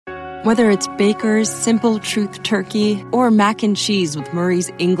Whether it's Baker's Simple Truth Turkey or mac and cheese with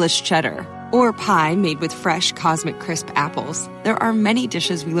Murray's English Cheddar or pie made with fresh Cosmic Crisp apples, there are many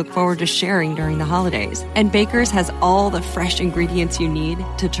dishes we look forward to sharing during the holidays. And Baker's has all the fresh ingredients you need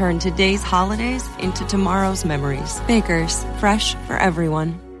to turn today's holidays into tomorrow's memories. Baker's, fresh for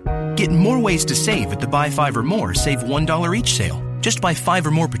everyone. Get more ways to save at the Buy 5 or More Save $1 each sale. Just buy 5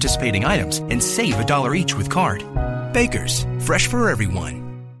 or more participating items and save $1 each with card. Baker's, fresh for everyone.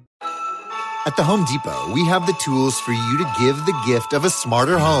 At the Home Depot, we have the tools for you to give the gift of a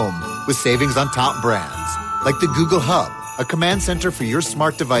smarter home with savings on top brands, like the Google Hub, a command center for your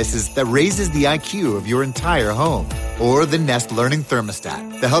smart devices that raises the IQ of your entire home, or the Nest Learning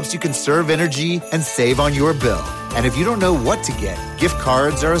Thermostat that helps you conserve energy and save on your bill. And if you don't know what to get, gift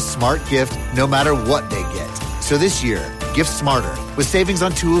cards are a smart gift no matter what they get. So this year, gift smarter with savings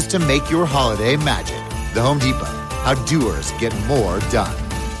on tools to make your holiday magic. The Home Depot, how doers get more done.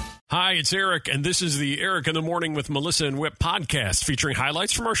 Hi, it's Eric, and this is the Eric in the Morning with Melissa and Whip podcast featuring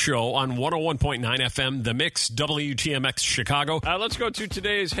highlights from our show on 101.9 FM, The Mix, WTMX Chicago. Let's go to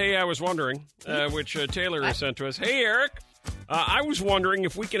today's Hey, I Was Wondering, which Taylor has sent to us. Hey, Eric, I was wondering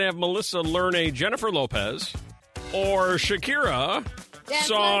if we can have Melissa learn a Jennifer Lopez or Shakira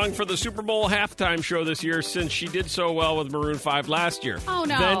song for the Super Bowl halftime show this year, since she did so well with Maroon 5 last year. Oh,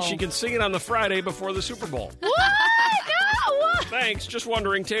 no. Then she can sing it on the Friday before the Super Bowl. What? No! Thanks. Just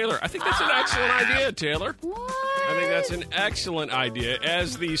wondering, Taylor. I think that's an excellent idea, Taylor. What? I think that's an excellent idea.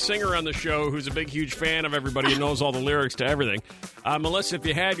 As the singer on the show, who's a big, huge fan of everybody and knows all the lyrics to everything, Melissa, if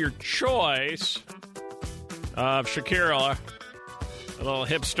you had your choice of Shakira, a little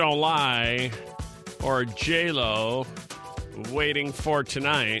Hips Don't Lie, or J-Lo, Waiting for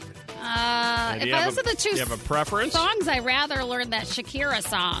Tonight. If those are the two you have a preference? songs, I'd rather learn that Shakira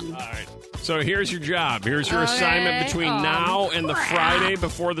song. All right. So here's your job. Here's your assignment between now and the Friday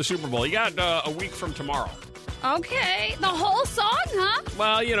before the Super Bowl. You got a week from tomorrow. Okay. The whole song, huh?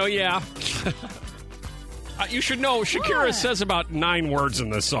 Well, yeah. You should know Shakira says about 9 words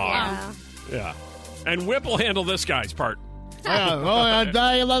in this song. Yeah. And Whip will handle this guy's part.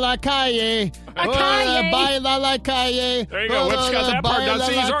 Baila la calle. Baila la calle. There you go. Whip's got that part done.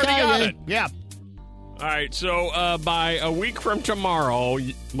 See, he's already got it. Yeah. All right, so by a week from tomorrow,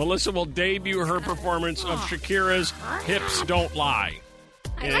 Melissa will debut her performance of Shakira's Hips Don't Lie.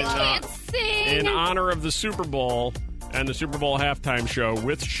 I can't sing. In honor of the Super Bowl and the Super Bowl halftime show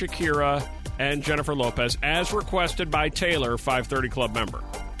with Shakira and Jennifer Lopez, as requested by Taylor, 530 Club member.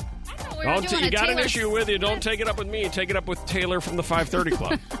 You got an issue with you, don't take it up with me. Take it up with Taylor from the 530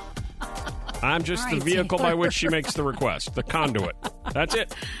 Club. I'm just the vehicle by which she makes the request, the conduit. That's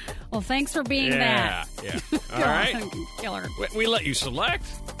it. Well, thanks for being that. Yeah. All right. Killer. We let you select.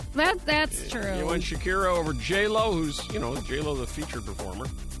 That's true. You went Shakira over J-Lo, who's, J-Lo the featured performer.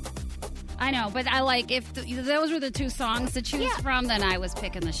 I know, but I like, if those were the two songs to choose from, then I was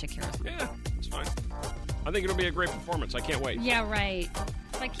picking the Shakira song. Yeah, that's fine. I think it'll be a great performance. I can't wait. Yeah, right.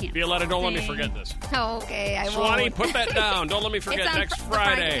 I can't. Violetta, don't let me forget this. Oh, okay, I won't. Swanee, put that down. Don't let me forget. It's on next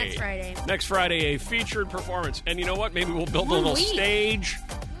Friday. Next Friday, a featured performance. And you know what? Maybe we'll build a little stage.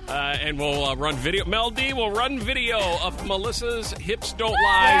 And we'll run video. Mel D will run video of Melissa's Hips Don't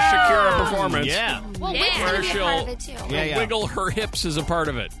Lie Shakira performance. Yeah. Well, Whip's going to be a part of it, too. Wiggle her hips as a part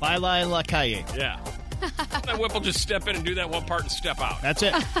of it. Baila la calle. Yeah. Then Whip will just step in and do that one part and step out. That's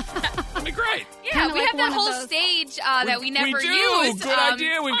it. That'd be great. Yeah, we have that whole stage that we never used. We do. Good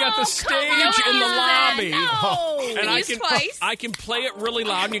idea. We've got the stage in the lobby. No. And twice. I can play it really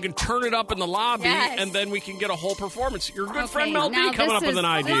loud, and you can turn it up in the lobby, and then we can get a whole performance. Your good friend Mel D coming up with an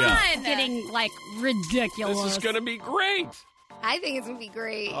idea. Getting, ridiculous. This is going to be great. I think it's going to be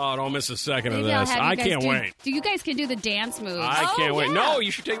great. Oh, don't miss a second of this. I can't wait. You guys can do the dance moves. I can't wait. No,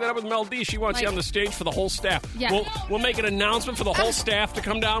 you should take that up with Mel D. She wants you on the stage for the whole staff. Yeah. We'll make an announcement for the whole staff to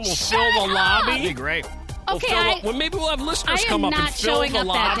come down. We'll fill the lobby. That'd be great. Well, maybe we'll have listeners come up and fill the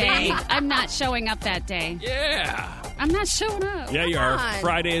lobby. I'm not showing up that day. Yeah. I'm not showing up. Yeah, you are.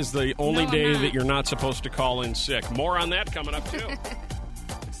 Friday is the only day that you're not supposed to call in sick. More on that coming up, too.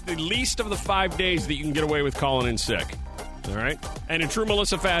 It's the least of the 5 days that you can get away with calling in sick. All right? And in true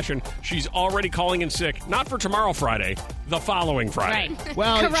Melissa fashion, she's already calling in sick, not for tomorrow Friday, the following Friday. Right.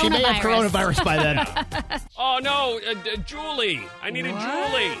 Well, she may have coronavirus by then. Oh, no, Julie. I needed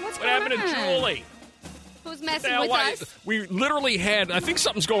Julie. What happened to Julie? Who's messing with us? We literally had, I think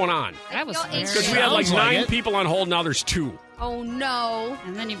something's going on. That was because we had 9 people on hold, now there's 2. Oh, no.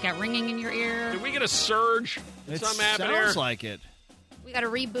 And then you've got ringing in your ear. Did we get a surge? It something happened here? sounds like it. We got a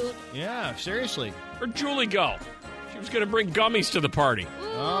reboot. Yeah, seriously. Where'd Julie go? She was going to bring gummies to the party.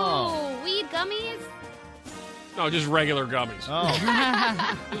 Ooh, weed gummies? No, just regular gummies.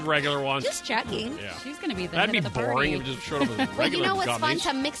 Oh. Just regular ones. Just checking. Yeah. She's going to be the That'd be head of the boring party. if you just showed up with regular Well, you know what's fun? gummies.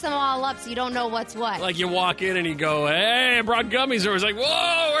 To mix them all up so you don't know what's what. Like you walk in and you go, hey, I brought gummies. It was like,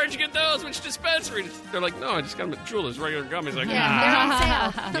 whoa, where'd you get those? Which dispensary? They're like, no, I just got them at Jewel's, regular gummies. Like, yeah, they're on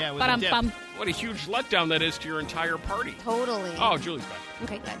sale. Yeah, with a dip. Ba-dum-bum. what a huge letdown that is to your entire party. Totally. Oh, Julie's back.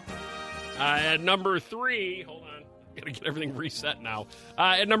 Okay, good. At number 3, hold on. Gotta get everything reset now.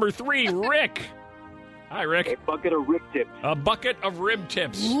 At number 3, Rick. Hi, Rick. A bucket of rib tips. A bucket of rib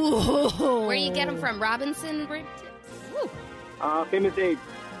tips. Where you get them from? Robinson Rib Tips? Famous Dave.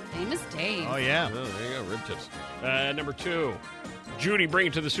 Famous Dave. Oh, yeah. Oh, there you go, rib tips. Number 2, Judy, bring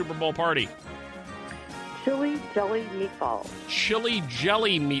it to the Super Bowl party. Chili jelly meatballs. Chili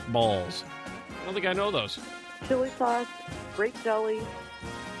jelly meatballs. I don't think I know those. Chili sauce, grape jelly,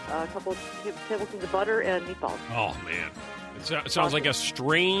 a couple tablespoons of butter, and meatballs. Oh, man. It sounds like a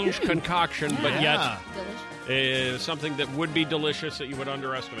strange concoction, but yet Delicious. something that would be delicious that you would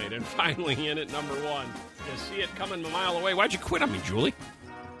underestimate. And finally, in at number 1, you see it coming a mile away. Why'd you quit on me, Julie?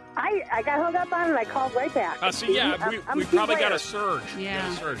 I got hung up on it and I called right back. See, yeah, we probably got a surge. Yeah.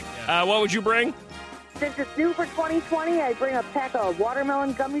 Got a surge. What would you bring? Since it's new for 2020, I bring a pack of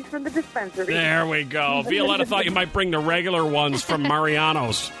watermelon gummies from the dispensary. There we go. Violetta thought you might bring the regular ones from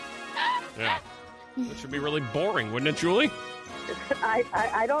Mariano's. Yeah. That should be really boring, wouldn't it, Julie?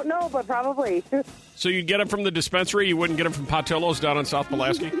 I don't know, but probably. So you'd get them from the dispensary? You wouldn't get them from Patillo's down on South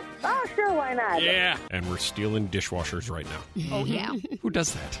Pulaski? Oh, sure, why not? Yeah. And we're stealing dishwashers right now. Oh, yeah. Who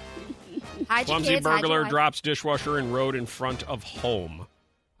does that? Hide your Clumsy kids, hide burglar your wife. drops dishwasher in road in front of home.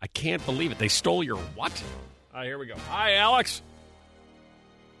 I can't believe it. They stole your what? Here we go. Hi, Alex.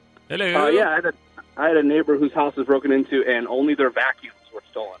 Hello. Yeah, I had a neighbor whose house was broken into, and only their vacuums were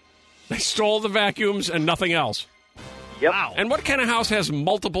stolen. They stole the vacuums and nothing else. Yep. Wow. And what kind of house has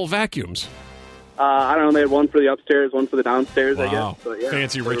multiple vacuums? I don't know. They had one for the upstairs, one for the downstairs, I Wow. guess. But, yeah,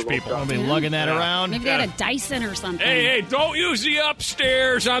 Fancy they rich were both people. I'll done. be lugging that around. Maybe they had a Dyson or something. Hey, don't use the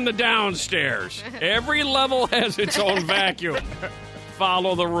upstairs on the downstairs. Every level has its own vacuum.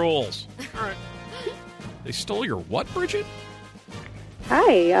 Follow the rules. All right. They stole your what, Bridget?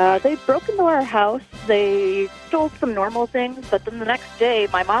 Hi, they broke into our house. They stole some normal things, but then the next day,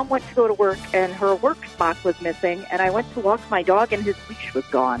 my mom went to go to work, and her work sock was missing, and I went to walk my dog, and his leash was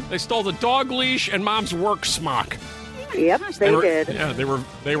gone. They stole the dog leash and Mom's work smock. Yep, they were, did. Yeah,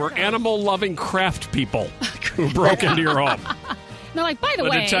 they were animal-loving craft people who broke into your home. They're like, by the The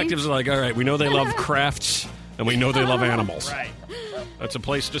way. detectives are like, all right, we know they love crafts, and we know they love animals. Right. That's a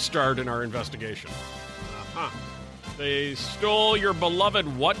place to start in our investigation. They stole your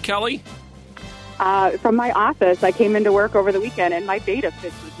beloved what, Kelly? From my office, I came into work over the weekend, and my beta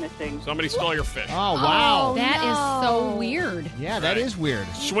fish was missing. Somebody stole your fish. Oh, wow. That is so weird. Yeah, that is weird.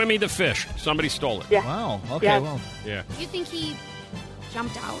 Swimmy the fish. Somebody stole it. Yeah. Wow. Okay, Yeah. well. Yeah. You think he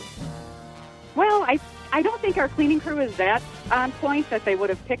jumped out? Well, I don't think our cleaning crew is that on point that they would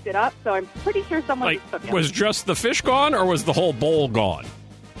have picked it up, so I'm pretty sure someone Like, just took it. was just the fish gone, or was the whole bowl gone?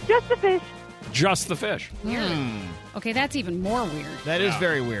 Just the fish. Just the fish. Weird. Okay, that's even more weird. That is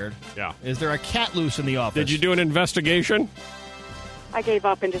very weird. Yeah. Is there a cat loose in the office? Did you do an investigation? I gave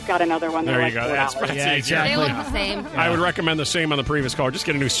up and just got another one. There They're you like go. That's $4. Yeah, easier. exactly. They look the same. I would recommend the same on the previous caller. Just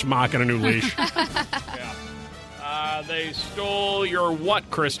get a new smock and a new leash. Yeah. They stole your what,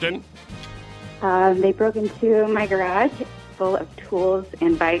 Kristen? They broke into my garage full of tools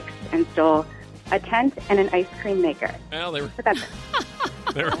and bikes and stole a tent and an ice cream maker. Well, they were But that's it.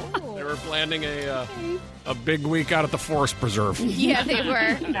 they were planning a big week out at the Forest Preserve. Yeah, they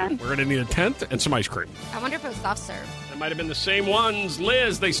were. We're going to need a tent and some ice cream. I wonder if it was soft serve. That might have been the same ones.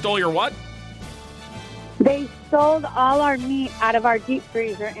 Liz, they stole your what? They sold all our meat out of our deep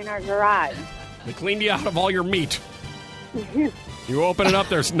freezer in our garage. They cleaned you out of all your meat. You open it up,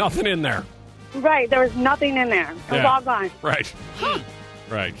 there's nothing in there. Right, there was nothing in there. It was Yeah. all gone. Right.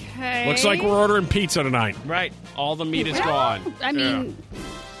 Right. Okay. Looks like we're ordering pizza tonight. Right. All the meat is gone. I mean,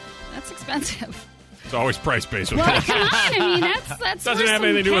 that's expensive. It's always price-based. Well, come on. I mean, that's Doesn't worth have some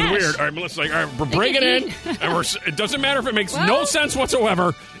anything to do with cash. weird. All right, Melissa, like, all right, we're bringing it in, and it doesn't matter if it makes no Well- sense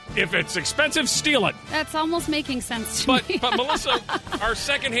whatsoever. If it's expensive, steal it. That's almost making sense to me. But Melissa, our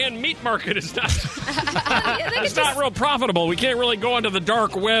secondhand meat market is not They it's could not real profitable. We can't really go onto the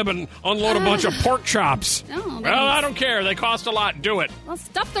dark web and unload a bunch of pork chops. No, they Well, can- I don't care. They cost a lot. Do it. Well,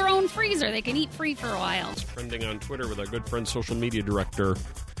 stuff their own freezer. They can eat free for a while. Trending on Twitter with our good friend, social media director,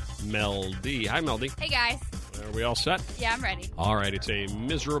 Mel D. Hi, Mel D. Hey, guys. Are we all set? Yeah, I'm ready. All right, it's a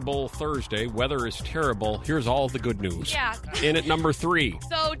miserable Thursday. Weather is terrible. Here's all the good news. Yeah. In at number 3.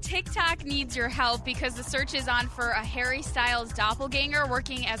 So TikTok needs your help because the search is on for a Harry Styles doppelganger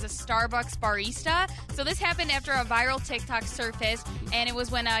working as a Starbucks barista. So this happened after a viral TikTok surfaced, and it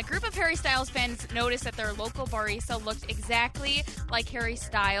was when a group of Harry Styles fans noticed that their local barista looked exactly like Harry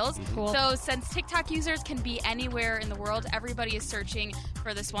Styles. Cool. So since TikTok users can be anywhere in the world, everybody is searching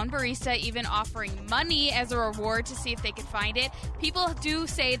for this one barista, even offering money as a reward to see if they could find it. People do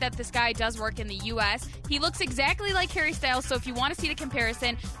say that this guy does work in the U.S. He looks exactly like Harry Styles, so if you want to see the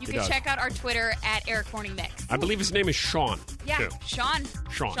comparison, you can check out our Twitter at Eric Morning Mix. I believe his name is Sean. Yeah, too. Sean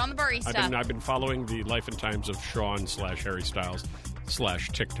the barista. I've been following the life and times of Sean / Harry Styles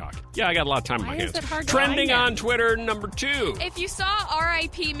 / TikTok. Yeah, I got a lot of time on my hands. Trending on Twitter, number 2. If you saw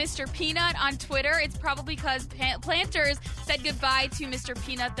R.I.P. Mr. Peanut on Twitter, it's probably because Planters said goodbye to Mr.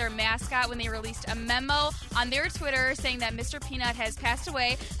 Peanut, their mascot, when they released a memo on their Twitter saying that Mr. Peanut has passed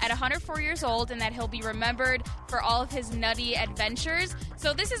away at 104 years old and that he'll be remembered for all of his nutty adventures.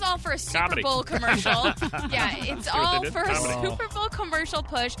 So this is all for a Super Bowl commercial. Yeah, it's all for a Super Bowl commercial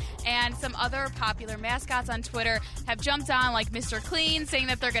push, and some other popular mascots on Twitter have jumped on, like Mr. Clean, saying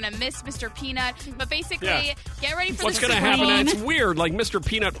that they're going to miss Mr. Peanut. But basically, get ready for what's the going to Super Bowl. happen. It's weird, like Mr.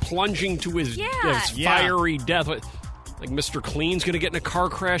 Peanut plunging to his fiery death. Like Mr. Clean's going to get in a car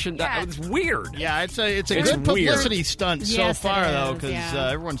crash, and it's weird. Yeah, it's a good publicity stunt so far, though, because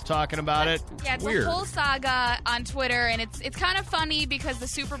everyone's talking about it. Yeah, it's weird. a whole saga on Twitter, and it's kind of funny because the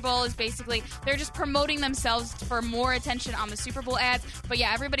Super Bowl is basically, they're just promoting themselves for more attention on the Super Bowl ads. But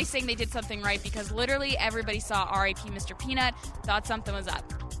yeah, everybody's saying they did something right because literally everybody saw R.I.P. Mr. Peanut, thought something was up.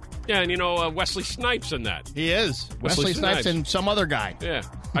 Yeah, and Wesley Snipes in that. He is. Wesley Snipes and some other guy. Yeah.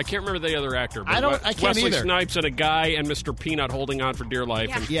 I can't remember the other actor. But I can't Wesley either. Snipes and a guy and Mr. Peanut holding on for dear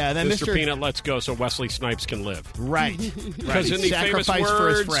life. Yeah. And then Mr. Peanut lets go so Wesley Snipes can live. Right. Because in the Sacrifice for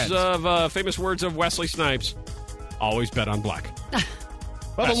his friends. famous words of Wesley Snipes, always bet on black.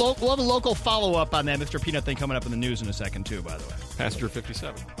 We'll have a local follow-up on that Mr. Peanut thing coming up in the news in a second, too, by the way. Passenger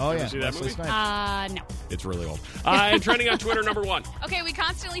 57. Oh, yeah. See that movie? No. It's really old. And trending on Twitter, number 1. Okay, we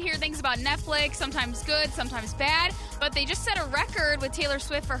constantly hear things about Netflix, sometimes good, sometimes bad, but they just set a record with Taylor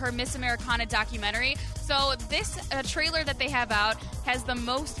Swift for her Miss Americana documentary. So this trailer that they have out has the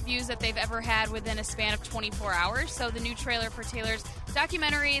most views that they've ever had within a span of 24 hours. So the new trailer for Taylor's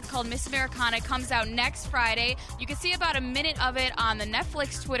documentary, it's called Miss Americana, comes out next Friday. You can see about a minute of it on the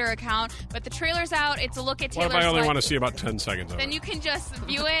Netflix Twitter account, but the trailer's out. It's a look at Taylor's What if I only life. want to see about 10 seconds of Then it? you can just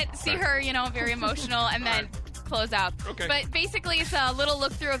view it, see her, very emotional, and then close out. Okay. But basically, it's a little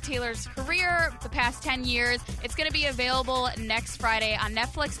look through of Taylor's career, the past 10 years. It's going to be available next Friday on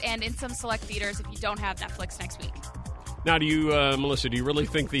Netflix and in some select theaters if you don't have Netflix next week. Now, do you, Melissa, do you really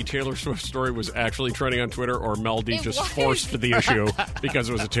think the Taylor Swift story was actually trending on Twitter, or Mel D It just was. forced the issue because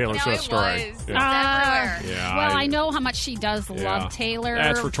it was a Taylor Swift it story? was. It's Yeah. everywhere. Yeah, Well, I know how much she does Yeah. love Taylor.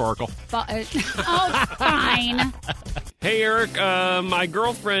 That's rhetorical. But, fine. Hey, Eric, my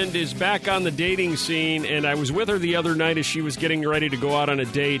girlfriend is back on the dating scene, and I was with her the other night as she was getting ready to go out on a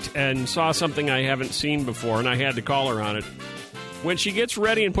date and saw something I haven't seen before, and I had to call her on it. When she gets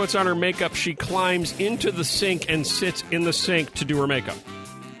ready and puts on her makeup, she climbs into the sink and sits in the sink to do her makeup.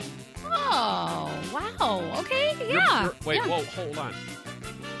 Oh, wow. Okay, yeah. Wait, whoa, hold on.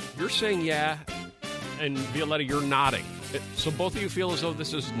 You're saying yeah, and Violetta, you're nodding. So both of you feel as though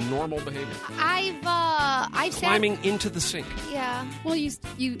this is normal behavior. I've Climbing into the sink. Yeah. Well, you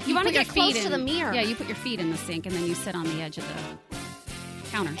wanna put get your close feet to the mirror. Yeah, you put your feet in the sink, and then you sit on the edge of the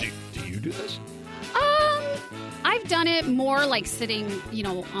counter. Do you do this? I've done it more like sitting,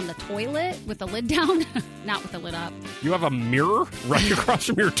 on the toilet with the lid down, not with the lid up. You have a mirror right across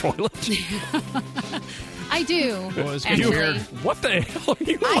from your toilet? I do. Well, it's getting weird. What the hell are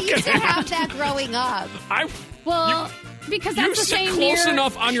you I looking used to at? have that growing up. Because You that's the sit same close mirror.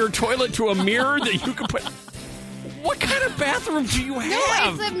 enough on your toilet to a mirror that you can put... What kind of bathroom do you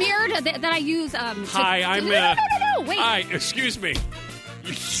have? No, it's a mirror that I use. Hi, I'm... No, wait. Hi, excuse me.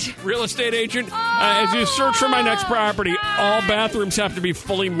 Real estate agent, as you search for my next property, all bathrooms have to be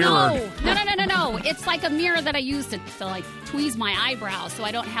fully mirrored. No. It's like a mirror that I use to like tweeze my eyebrows so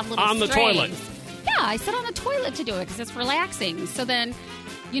I don't have little On the strays. toilet. Yeah, I sit on the toilet to do it because it's relaxing. So then,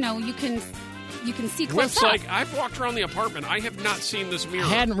 you can see close Whip's up. like, I've walked around the apartment. I have not seen this mirror. I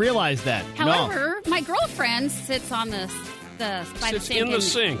hadn't realized that. However, my girlfriend sits on the by the Sits sink. in the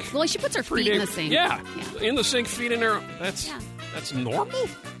sink. Well, she puts her feet in the sink. Yeah, in the sink, feet in her. That's normal? I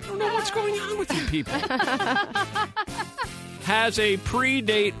don't know what's going on with you people. Has a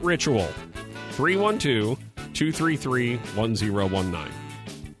pre-date ritual. 312-233-1019.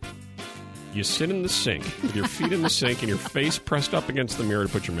 You sit in the sink with your feet in the sink and your face pressed up against the mirror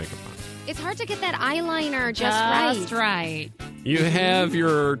to put your makeup on. It's hard to get that eyeliner just right. You have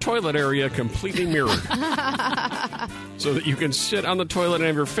your toilet area completely mirrored so that you can sit on the toilet and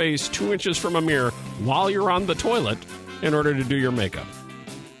have your face 2 inches from a mirror while you're on the toilet in order to do your makeup.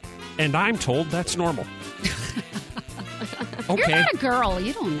 And I'm told that's normal. Okay. You're not a girl.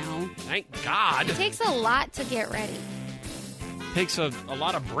 You don't know. Thank God. It takes a lot to get ready. Takes a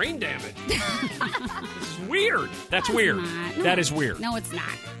lot of brain damage. This is weird. That's weird. No. That is weird. No, it's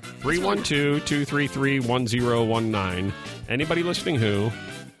not. 312-233-1019. Anybody listening who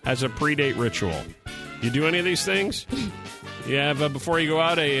has a pre-date ritual? You do any of these things? You have, before you go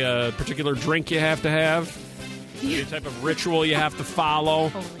out, a particular drink you have to have? Any type of ritual you have to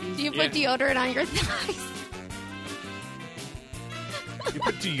follow? Do you put deodorant on your thighs? You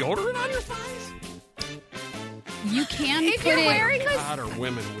put deodorant on your thighs? You can if put you're it... wearing a... God, are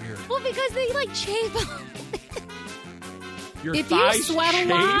women weird? Well, because they, chafe. Your if you thighs sweat chafe? a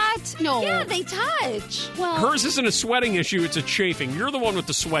lot... No. Yeah, they touch. Well, hers isn't a sweating issue, it's a chafing. You're the one with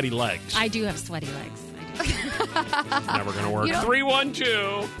the sweaty legs. I do have sweaty legs. Never going to work.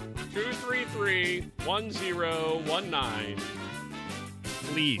 312-233-1019.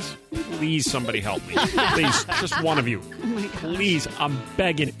 Please, somebody help me. Please, just one of you. Oh my gosh. Please, I'm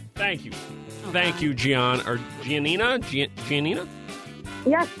begging. Thank you. Thank you, Giannina? Giannina?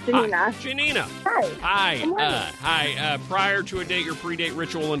 Yes, Janina. Hi, Giannina. Hi. Hi. Prior to a date, your pre-date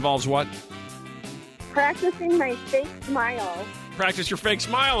ritual involves what? Practicing my fake smile. Practice your fake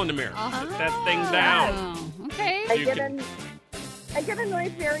smile in the mirror. Put that thing down. Oh, okay. I get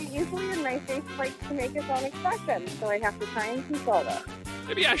annoyed very easily, and my face likes to make its own expression, so I have to try and control it.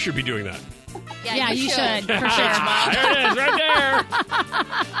 Maybe I should be doing that. Yeah, you should. For sure. There it is, right there.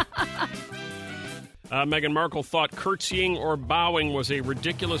 Meghan Markle thought curtsying or bowing was a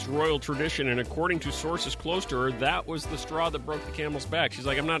ridiculous royal tradition, and according to sources close to her, that was the straw that broke the camel's back. She's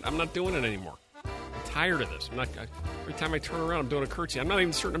like, I'm not doing it anymore. I'm tired of this. Every time I turn around, I'm doing a curtsy. I'm not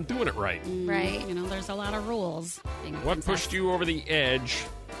even certain I'm doing it right. Right. There's a lot of rules. What pushed you over the edge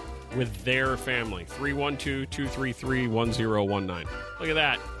with their family? 312-233-1019. Look at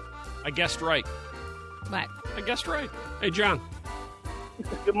that. I guessed right. What? I guessed right. Hey, John.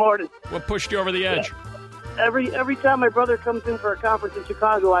 Good morning. What pushed you over the edge? Every time my brother comes in for a conference in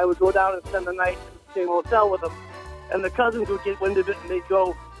Chicago, I would go down and spend the night in the same hotel with him. And the cousins would get wind of it, and they'd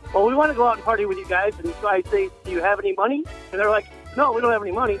go, well, we want to go out and party with you guys. And so I'd say, do you have any money? And they're like, no, we don't have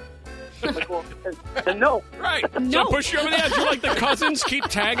any money. I'm like, well, and no. Right. So push you over the edge. You're like the cousins keep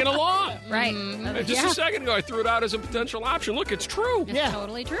tagging along. Right. Just a second ago, I threw it out as a potential option. Look, it's true. It's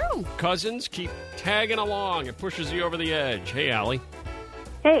totally true. Cousins keep tagging along. It pushes you over the edge. Hey, Allie.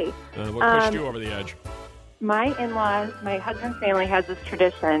 Hey. What pushed you over the edge? My in-laws, my husband's family has this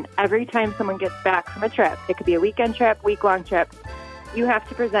tradition. Every time someone gets back from a trip, it could be a weekend trip, week-long trip, you have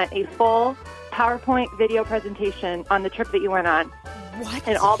to present a full PowerPoint video presentation on the trip that you went on. What?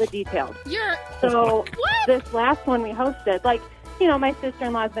 And all the details. So this last one we hosted, my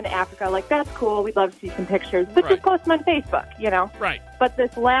sister-in-law's been to Africa. That's cool. We'd love to see some pictures. But just post them on Facebook, Right. But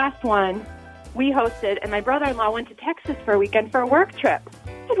this last one we hosted, and my brother-in-law went to Texas for a weekend for a work trip.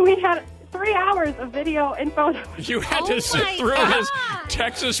 And we had 3 hours of video and photos. You had to sit through his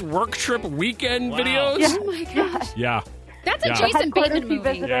Texas work trip weekend videos? Yeah. Oh, my gosh. Yeah. That's a Jason Bateman movie.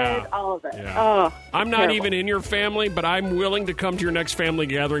 Visited, all of it. Yeah. Oh, I'm not terrible. even in your family, but I'm willing to come to your next family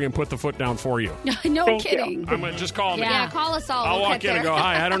gathering and put the foot down for you. No Thank kidding. I'm going to just call me. Yeah, call us all. I'll We'll walk get in and there. go,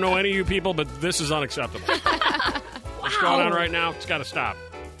 hi, I don't know any of you people, but this is unacceptable. What's going on right now? It's got to stop.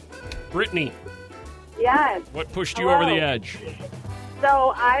 Brittany, Yes. what pushed you over the edge?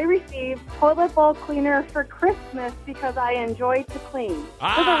 So I received toilet bowl cleaner for Christmas because I enjoy to clean.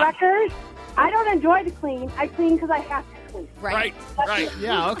 For the record, I don't enjoy to clean. I clean because I have to clean. Right.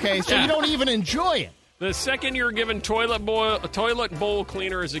 Yeah, okay. So you don't even enjoy it. The second you're given toilet bowl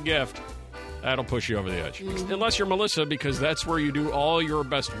cleaner as a gift, that'll push you over the edge. Unless you're Melissa, because that's where you do all your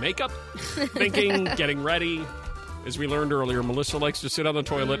best makeup, thinking, getting ready. As we learned earlier, Melissa likes to sit on the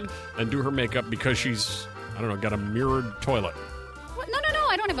toilet and do her makeup because she's, got a mirrored toilet. What? No.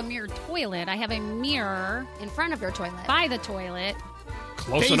 I don't have a mirrored toilet. I have a mirror in front of your toilet. by the toilet.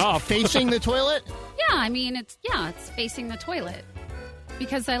 Close enough. Facing the toilet? Yeah, it's facing the toilet.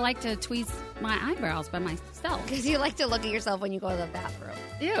 Because I like to tweeze my eyebrows by myself. Because you like to look at yourself when you go to the bathroom.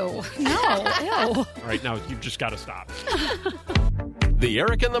 Ew. No. Ew. All right, now you've just got to stop. The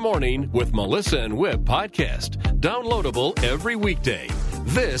Eric in the Morning with Melissa and Whip podcast. Downloadable every weekday.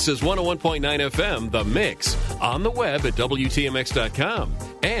 This is 101.9 FM, The Mix. On the web at WTMX.com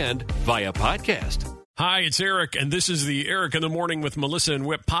and via podcast. Hi, it's Eric, and this is the Eric in the Morning with Melissa and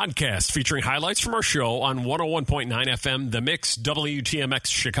Whip podcast featuring highlights from our show on 101.9 FM, The Mix, WTMX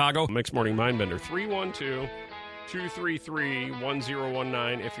Chicago. Mix Morning Mindbender,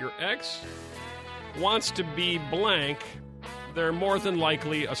 312-233-1019. If your ex wants to be blank, they're more than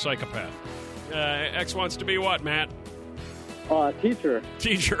likely a psychopath. Ex wants to be what, Matt? Teacher.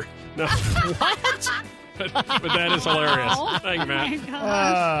 Teacher. No. What? But that is hilarious. Thank you, Matt.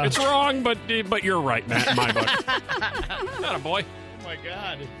 It's wrong, but you're right, Matt, in my book. Not a boy. Oh, my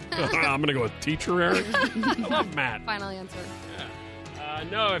God. I'm going to go with teacher, Eric. I love Matt. Final answer.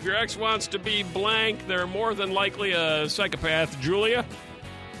 No, if your ex wants to be blank, they're more than likely a psychopath. Julia?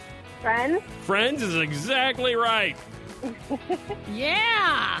 Friends? Friends is exactly right.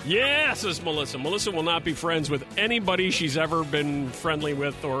 Yeah. Yeah, says Melissa. Melissa will not be friends with anybody she's ever been friendly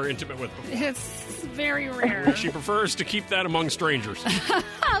with or intimate with before. It's very rare. She prefers to keep that among strangers.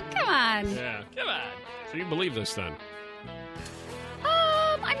 Oh, come on. Yeah, come on. So you believe this then?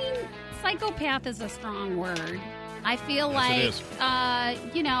 I mean, psychopath is a strong word. I feel I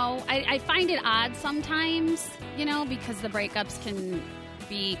find it odd sometimes, because the breakups can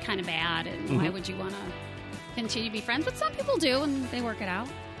be kind of bad, and why would you want to continue to be friends? But some people do, and they work it out.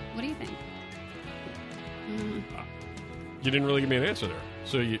 What do you think? You didn't really give me an answer there.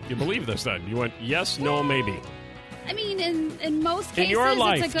 So you believe this then? You went yes, no, maybe. I mean, in most cases, in your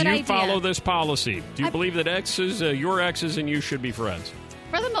life, it's a good do you idea. follow this policy? Do you believe that your exes and you should be friends?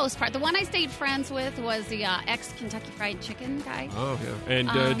 For the most part. The one I stayed friends with was the ex-Kentucky Fried Chicken guy. Oh, yeah.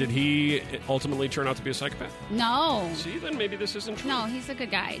 And did he ultimately turn out to be a psychopath? No. See, then maybe this isn't true. No, he's a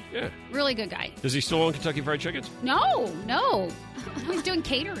good guy. Yeah. Really good guy. Does he still own Kentucky Fried Chickens? No. He's doing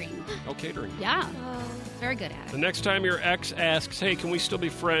catering. Oh, catering. Yeah. Very good at it. The next time your ex asks, hey, can we still be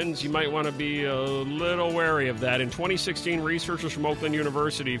friends, you might want to be a little wary of that. In 2016, researchers from Oakland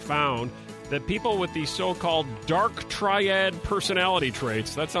University found that people with the so-called dark triad personality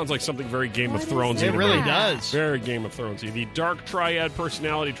traits, that sounds like something very Game of Thrones-y. It really does. Very Game of Thrones-y. The dark triad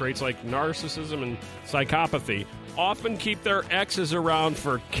personality traits like narcissism and psychopathy often keep their exes around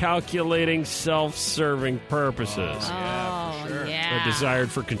for calculating, self-serving purposes. Oh, They're yeah.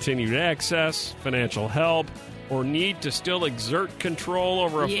 desired for continued access, financial help, or need to still exert control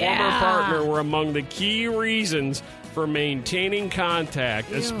over a former partner were among the key reasons for maintaining contact,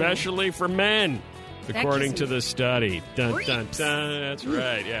 especially for men, according to the study. Dun, dun, dun. That's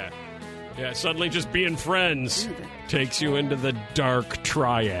right, yeah. Yeah, suddenly just being friends takes you into the dark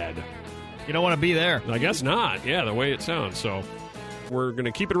triad. You don't want to be there. I guess not. Yeah, the way it sounds. So we're going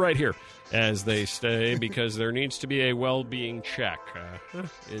to keep it right here, as they say, because there needs to be a well-being check.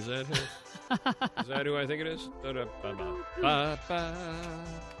 Is that who I think it is?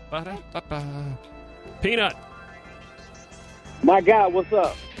 Peanut. My God, what's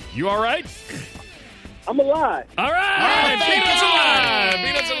up? You all right? I'm alive. All right. Peanut's alive.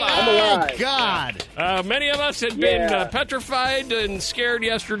 Peanut's alive. I'm alive. God. Many of us had been petrified and scared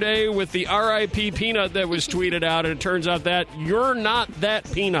yesterday with the R.I.P. Peanut that was tweeted out, and it turns out that you're not that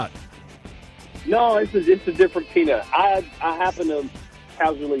Peanut. No, it's a different Peanut. I happen to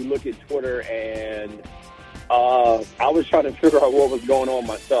casually look at Twitter, and I was trying to figure out what was going on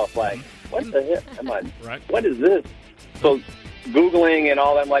myself. Like, what the heck? What is this? So Googling and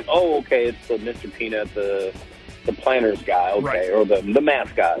all that, I'm like, oh, okay, it's the Mr. Peanut, the planners guy, okay, or the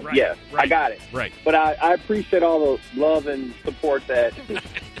mascot. Right. Yes, I got it. Right. But I appreciate all the love and support that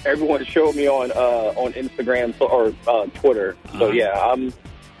everyone showed me on Instagram or Twitter. So, yeah, I'm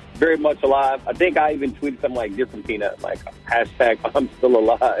very much alive. I think I even tweeted something like different Peanut, like hashtag I'm still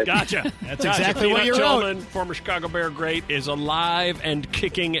alive. Gotcha. That's exactly what you Tillman, wrote. former Chicago Bear great, is alive and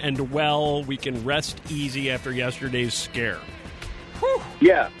kicking and well. We can rest easy after yesterday's scare. Whew.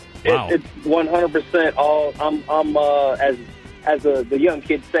 Yeah, wow. It's 100% all. I'm as the young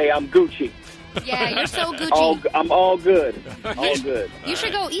kids say, I'm Gucci. Yeah, you're so Gucci. I'm all good. All good. You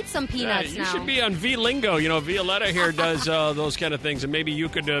should go eat some peanuts you now. should be on V-Lingo. You know, Violetta here does those kind of things, and maybe you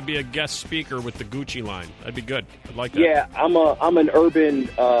could be a guest speaker with the Gucci line. That'd be good. I'd like that. Yeah, I'm an urban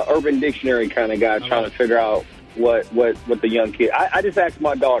dictionary kind of guy trying to figure out what the young kid. I just asked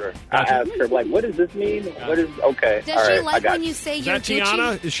my daughter. Gotcha. I asked her, like, what does this mean? What is okay? Does all she right, like I got when you say Is you're that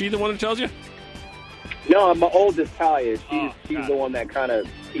Tiana? Is she the one that tells you? No, my oldest Talia. She's the one that kind of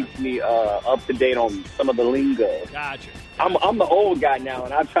keeps me up to date on some of the lingo. Gotcha. I'm the old guy now,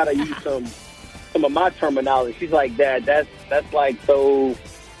 and I try to use some of my terminology. She's like, Dad, that's like so.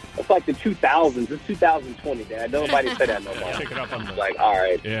 It's like the 2000s. It's 2020, Dad. Nobody say that no more. Pick it up on I'm like, all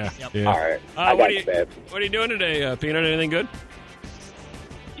right. Yeah. All right. I What got are you, Dad. What are you doing today, Peanut? Anything good?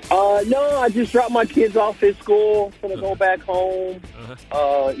 No, I just dropped my kids off at school. Gonna go back home,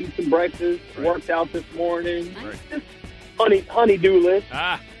 eat some breakfast, worked out this morning. Just honey-do list.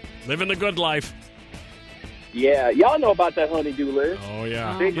 Living the good life. Yeah, y'all know about that honey-do list. Oh,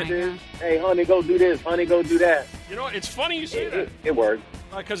 yeah. Hey, honey, go do this. Honey, go do that. You know, it's funny you say that. It works.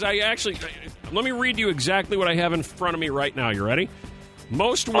 Because I actually, let me read you exactly what I have in front of me right now. You ready?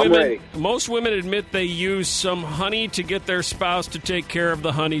 Most women admit they use some honey to get their spouse to take care of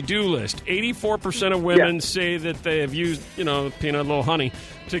the honey-do list. 84% of women say that they have used, peanut, little honey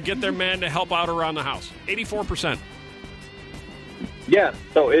to get their man to help out around the house. 84%. Yeah,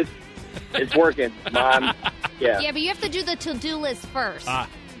 so it's working, Mom. Yeah, but you have to do the to-do list first.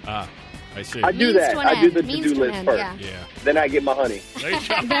 I see. I do that. I do the to-do list first. Yeah. Then I get my honey.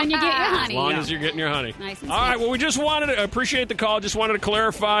 Then you get your honey. As long as you're getting your honey. Nice and All right, well, we just wanted to appreciate the call. Just wanted to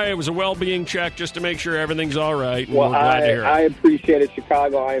clarify. It was a well-being check just to make sure everything's all right. Well, we're glad to hear it. I appreciate it,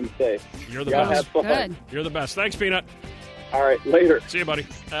 Chicago. I am safe. You're the Y'all best. have fun. Good. You're the best. Thanks, Peanut. All right, later. See you, buddy.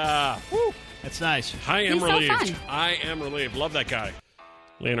 That's nice. I am He's so relieved. fun. I am relieved. Love that guy.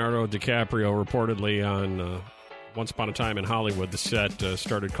 Leonardo DiCaprio reportedly on Once Upon a Time in Hollywood, the set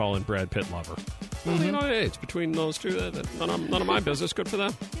started calling Brad Pitt lover. Well, hey, it's between those two. None of my business. Good for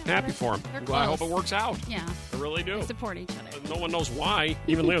them. Happy for them. They're I hope close. it works out. Yeah. I really do. They support each other. No one knows why.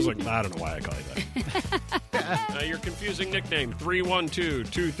 Even Leo's like, I don't know why I call you that. Your confusing nickname,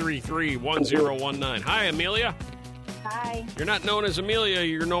 312-233-1019. Hi, Amelia. Hi. You're not known as Amelia.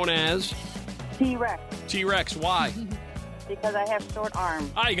 You're known as? T-Rex. T-Rex. Why? Because I have short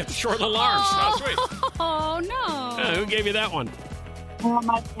arms. You got the short little arms. Oh, sweet. Oh, no. Who gave you that one? Well,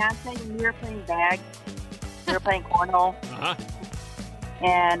 my fiance, and we were playing bag. We were playing cornhole. Uh-huh.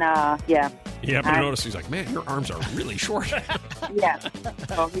 And, yeah. You happen to notice, he's like, man, your arms are really short. Yeah.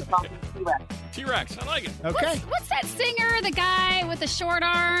 So he called me T-Rex. T-Rex. I like it. Okay. What's that singer, the guy with the short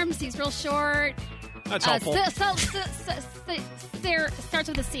arms? He's real short. That's helpful. Starts with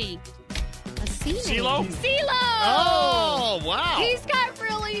a C. A C name. CeeLo? CeeLo! Oh, wow. He's got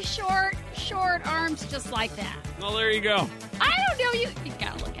really short arms just like that. Well, there you go. I don't know. You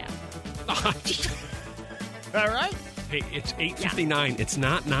gotta look at him. All right. Hey, it's 8:59. It's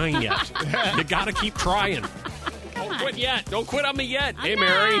not 9 yet. You got to keep trying. Don't quit yet. Don't quit on me yet. Hey,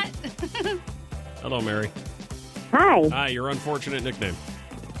 Mary. Hello, Mary. Hi. Hi, your unfortunate nickname.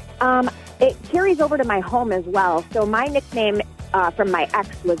 It carries over to my home as well. So my nickname from my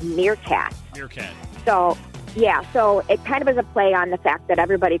ex was Meerkat. Meerkat. So, yeah, so it kind of is a play on the fact that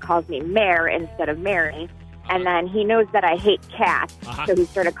everybody calls me Mare instead of Mary. And then he knows that I hate cats, so he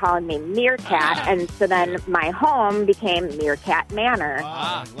started calling me Meerkat. And so then my home became Meerkat Manor.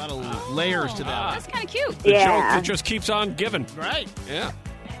 A lot of layers to that. That's kind of cute. The Yeah. joke, it just keeps on giving. Right. Yeah.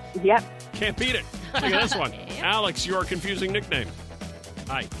 Yep. Can't beat it. Look at this one. Alex, your confusing nickname.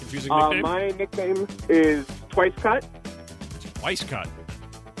 Hi, confusing nickname? My nickname is Twice Cut. Twice Cut.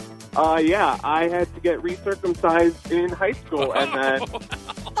 Yeah, I had to get recircumcised in high school, and then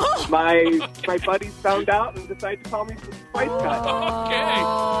my buddies found out and decided to call me Twice Cut. Okay,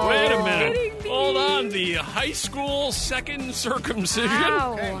 wait a minute. Hold on, the high school second circumcision?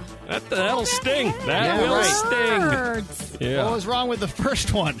 Wow. That'll sting. That will sting. Yeah. What was wrong with the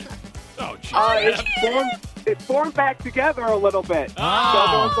first one? Oh, jeez. It formed back together a little bit. So there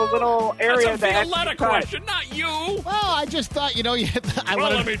was a little area That's a that had to Violetta be cut. question, not you. Well, I just thought, Let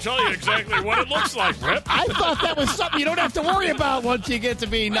me tell you exactly what it looks like, Rip. I thought that was something you don't have to worry about once you get to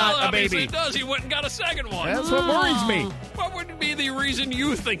be not a obviously baby. it does. He went and got a second one. That's what worries me. What would be the reason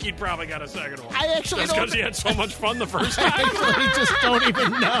you think he'd probably got a second one? I actually Just don't- because he had so much fun the first time? I just don't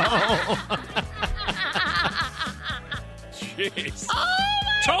even know. Jeez.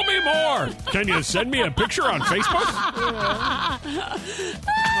 Tell me more. Can you send me a picture on Facebook?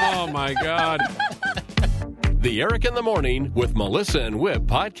 Oh, my God. The Eric in the Morning with Melissa and Whip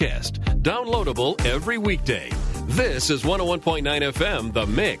podcast. Downloadable every weekday. This is 101.9 FM, The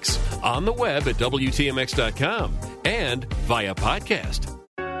Mix. On the web at WTMX.com and via podcast.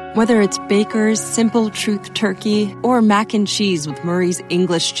 Whether it's Baker's Simple Truth Turkey or mac and cheese with Murray's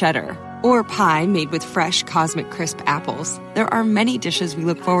English Cheddar or pie made with fresh Cosmic Crisp apples, there are many dishes we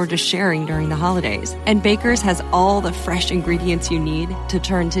look forward to sharing during the holidays. And Baker's has all the fresh ingredients you need to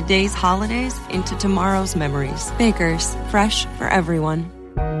turn today's holidays into tomorrow's memories. Baker's, fresh for everyone.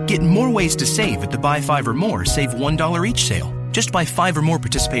 Get more ways to save at the Buy 5 or More Save $1 each sale. Just buy 5 or more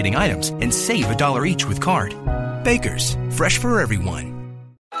participating items and save $1 each with card. Baker's, fresh for everyone.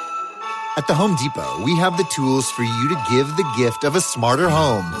 At the Home Depot, we have the tools for you to give the gift of a smarter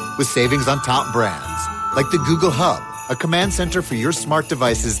home with savings on top brands, like the Google Hub, a command center for your smart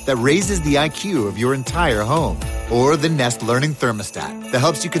devices that raises the IQ of your entire home. or the Nest Learning Thermostat that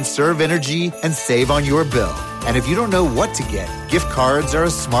helps you conserve energy and save on your bill. And if you don't know what to get, gift cards are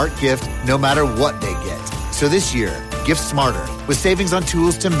a smart gift no matter what they get. So this year, gift smarter with savings on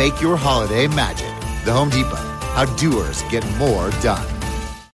tools to make your holiday magic. The Home Depot. How doers get more done.